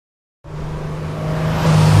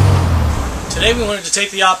Today we wanted to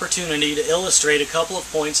take the opportunity to illustrate a couple of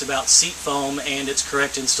points about seat foam and its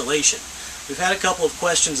correct installation. We've had a couple of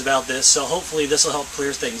questions about this, so hopefully this will help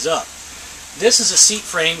clear things up. This is a seat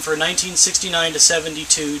frame for 1969 to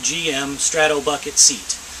 72 GM Strato bucket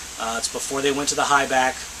seat. It's before they went to the high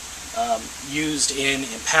back, used in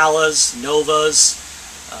Impalas, Novas,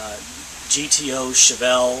 GTOs,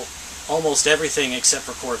 Chevelle, almost everything except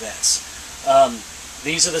for Corvettes.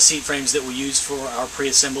 These are the seat frames that we use for our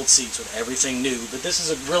pre-assembled seats with everything new, but this is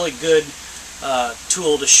a really good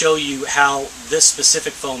tool to show you how this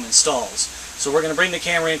specific foam installs. So we're going to bring the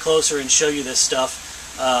camera in closer and show you this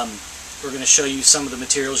stuff. We're going to show you some of the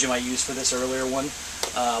materials you might use for this earlier one.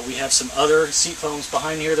 We have some other seat foams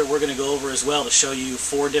behind here that we're going to go over as well to show you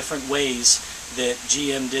 4 different ways that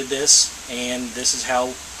GM did this, and this is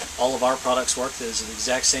how all of our products work. This is the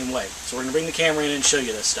exact same way. So we're going to bring the camera in and show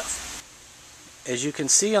you this stuff. As you can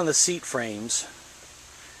see on the seat frames,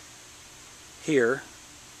 here,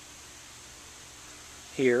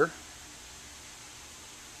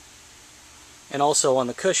 and also on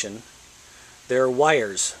the cushion, there are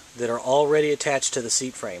wires that are already attached to the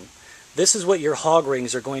seat frame. This is what your hog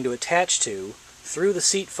rings are going to attach to through the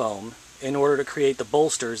seat foam in order to create the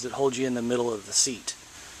bolsters that hold you in the middle of the seat.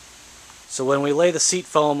 So when we lay the seat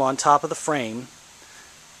foam on top of the frame,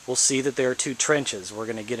 we'll see that there are 2 trenches. We're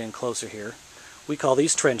going to get in closer here. We call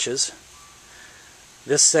these trenches.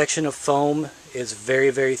 This section of foam is very,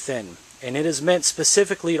 very thin, and it is meant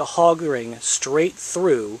specifically to hog ring straight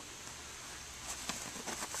through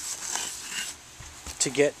to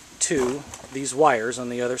get to these wires on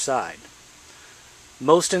the other side.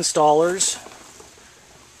 Most installers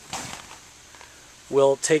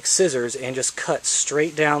will take scissors and just cut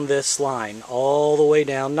straight down this line all the way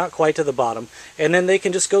down, not quite to the bottom, and then they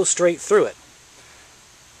can just go straight through it.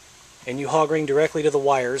 And you hog ring directly to the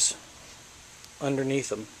wires underneath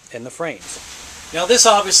them in the frames. Now this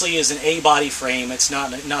obviously is an A-body frame. It's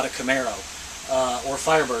not a Camaro or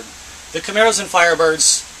Firebird. The Camaros and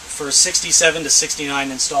Firebirds for 67 to 69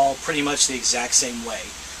 install pretty much the exact same way.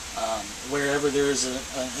 Wherever there's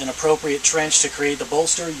an appropriate trench to create the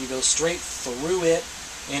bolster, you go straight through it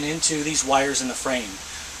and into these wires in the frame.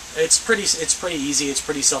 It's pretty easy. It's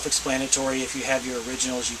pretty self-explanatory. If you have your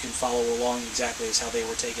originals, you can follow along exactly as how they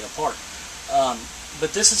were taken apart.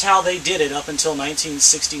 But this is how they did it up until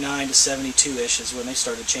 1969 to 72-ish is when they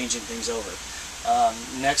started changing things over.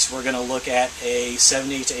 Next, we're going to look at a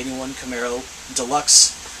 78 to 81 Camaro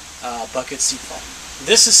Deluxe bucket seat foam.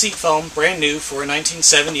 This is seat foam, brand new, for a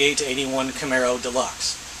 1978 to 81 Camaro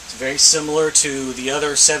Deluxe. It's very similar to the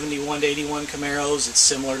other 71 to 81 Camaros. It's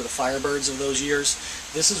similar to the Firebirds of those years.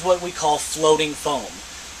 This is what we call floating foam.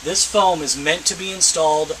 This foam is meant to be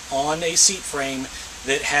installed on a seat frame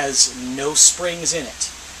that has no springs in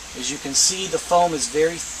it. As you can see, the foam is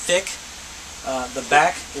very thick. The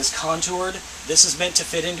back is contoured. This is meant to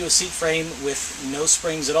fit into a seat frame with no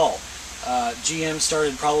springs at all. GM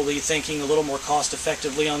started probably thinking a little more cost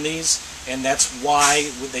effectively on these, and that's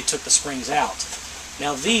why they took the springs out.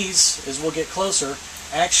 Now these, as we'll get closer,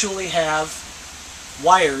 actually have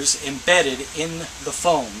wires embedded in the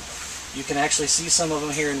foam. You can actually see some of them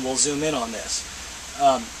here, and we'll zoom in on this.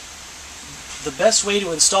 The best way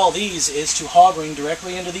to install these is to hog ring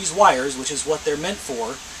directly into these wires, which is what they're meant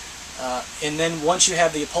for, and then once you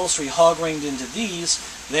have the upholstery hog ringed into these,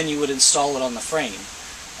 then you would install it on the frame.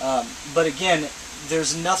 But again,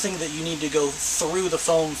 there's nothing that you need to go through the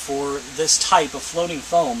foam for this type of floating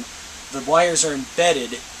foam. The wires are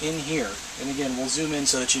embedded in here. And again, we'll zoom in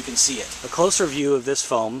so that you can see it. A closer view of this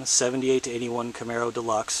foam, 78 to 81 Camaro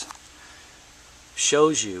Deluxe,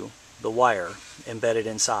 shows you the wire embedded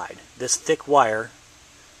inside. This thick wire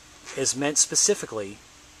is meant specifically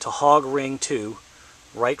to hog ring to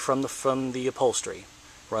right from the upholstery.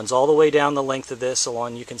 Runs all the way down the length of this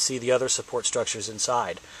along. You can see the other support structures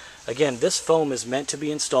inside. Again, this foam is meant to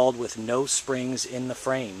be installed with no springs in the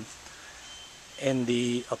frame, and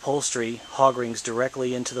the upholstery hog rings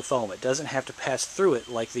directly into the foam. It doesn't have to pass through it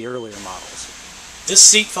like the earlier models. This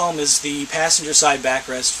seat foam is the passenger side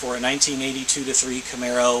backrest for a 1982 to 3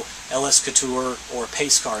 Camaro LS Couture or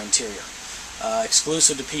Pace car interior.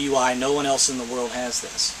 Exclusive to PUI, no one else in the world has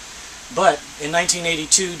this. But in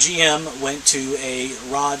 1982, GM went to a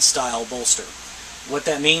rod style bolster. What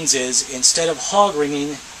that means is, instead of hog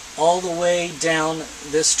ringing all the way down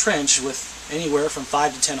this trench with anywhere from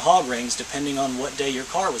 5 to 10 hog rings, depending on what day your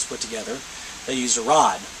car was put together, they used a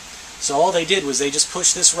rod. So all they did was they just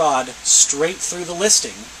pushed this rod straight through the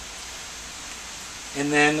listing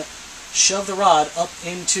and then shoved the rod up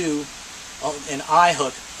into an eye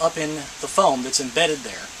hook up in the foam that's embedded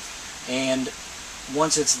there. And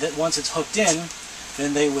once it's hooked in,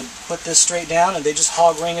 then they would put this straight down and they just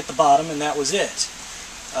hog ring at the bottom, and that was it.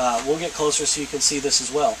 We'll get closer so you can see this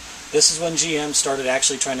as well. This is when GM started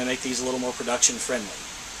actually trying to make these a little more production friendly.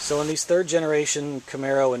 So in these third generation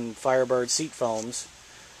Camaro and Firebird seat foams,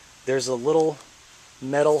 there's a little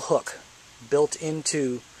metal hook built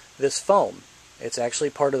into this foam. It's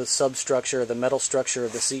actually part of the substructure, the metal structure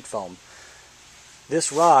of the seat foam.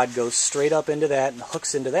 This rod goes straight up into that and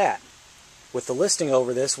hooks into that. With the listing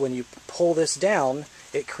over this, when you pull this down,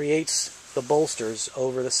 it creates the bolsters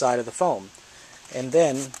over the side of the foam. And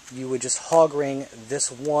then you would just hog ring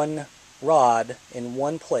this one rod in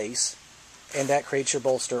one place, and that creates your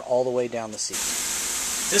bolster all the way down the seat.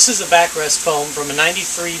 This is a backrest foam from a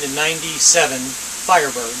 93 to 97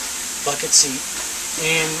 Firebird bucket seat,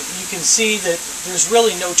 and you can see that there's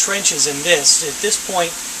really no trenches in this. At this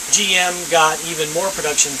point, GM got even more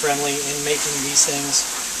production friendly in making these things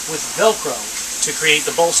with Velcro to create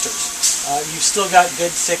the bolsters. You've still got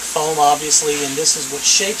good thick foam, obviously, and this is what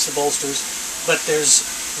shapes the bolsters. But there's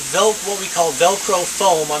what we call Velcro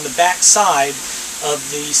foam on the back side of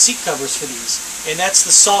the seat covers for these. And that's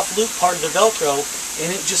the soft loop part of the Velcro,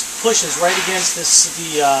 and it just pushes right against the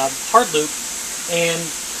hard loop, and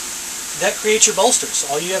that creates your bolsters.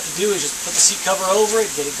 All you have to do is just put the seat cover over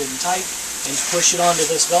it, get it good and tight, and push it onto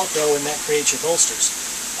this Velcro, and that creates your bolsters.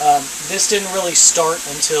 This didn't really start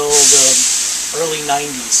until the early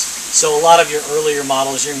 90s, so a lot of your earlier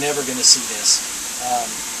models, you're never going to see this.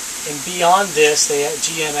 And beyond this,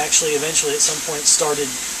 GM actually eventually at some point started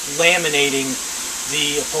laminating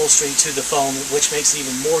the upholstery to the foam, which makes it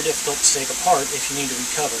even more difficult to take apart if you need to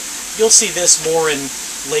recover. You'll see this more in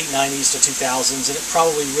late 90s to 2000s, and it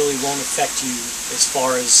probably really won't affect you as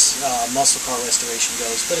far as muscle car restoration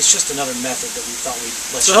goes, but it's just another method that we thought we'd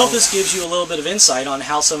let you know. So I hope this gives you a little bit of insight on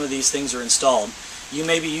how some of these things are installed. You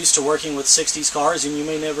may be used to working with 60s cars, and you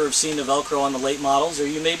may never have seen the Velcro on the late models, or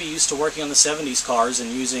you may be used to working on the 70s cars and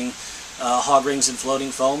using hog rings and floating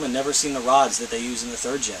foam and never seen the rods that they use in the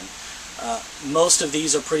third gen. Most of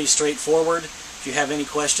these are pretty straightforward. If you have any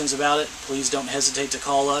questions about it, please don't hesitate to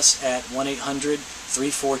call us at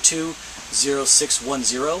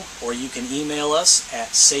 1-800-342-0610, or you can email us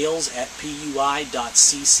at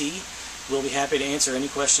sales@pui.cc. We'll be happy to answer any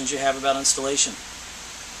questions you have about installation.